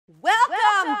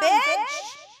Welcome,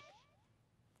 bitch!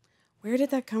 Where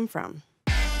did that come from?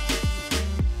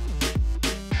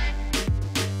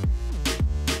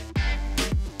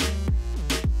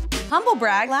 Humble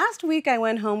brag. Last week I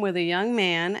went home with a young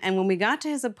man, and when we got to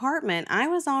his apartment, I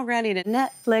was all ready to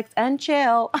Netflix and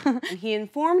chill. He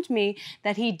informed me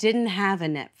that he didn't have a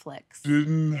Netflix.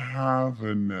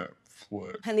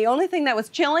 And the only thing that was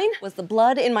chilling was the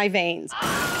blood in my veins.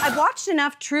 I've watched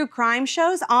enough true crime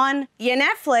shows on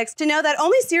Netflix to know that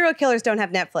only serial killers don't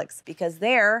have Netflix because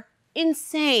they're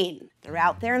insane. They're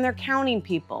out there and they're counting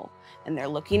people and they're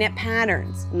looking at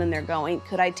patterns and then they're going,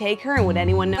 could I take her and would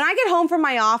anyone know? When I get home from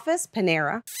my office,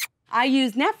 Panera, I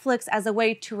use Netflix as a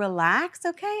way to relax,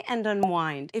 okay, and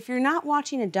unwind. If you're not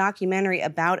watching a documentary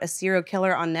about a serial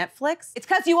killer on Netflix, it's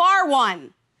because you are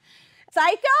one.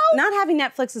 Psycho? Not having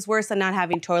Netflix is worse than not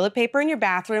having toilet paper in your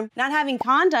bathroom, not having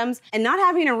condoms, and not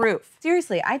having a roof.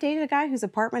 Seriously, I dated a guy whose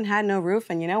apartment had no roof,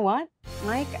 and you know what?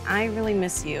 Mike, I really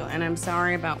miss you, and I'm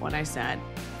sorry about what I said,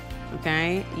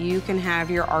 okay? You can have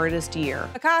your artist year.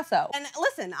 Picasso. And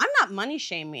listen, I'm not money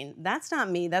shaming. That's not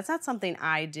me. That's not something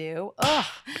I do. Ugh,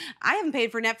 I haven't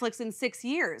paid for Netflix in 6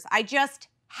 years. I just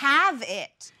have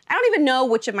it. I don't even know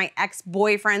which of my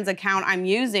ex-boyfriend's account I'm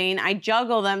using. I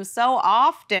juggle them so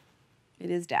often. It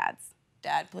is Dad's.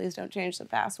 Dad, please don't change the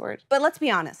password. But let's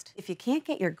be honest, if you can't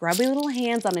get your grubby little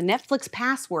hands on a Netflix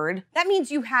password, that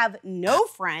means you have no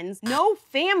friends, no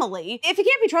family. If you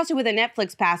can't be trusted with a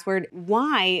Netflix password,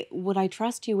 why would I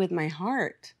trust you with my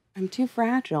heart? I'm too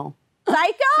fragile.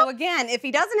 Psycho? So again, if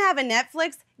he doesn't have a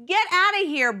Netflix, get out of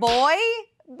here, boy.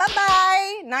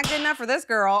 Bye-bye. Not good enough for this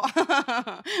girl.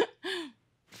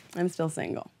 I'm still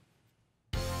single.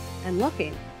 And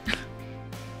looking.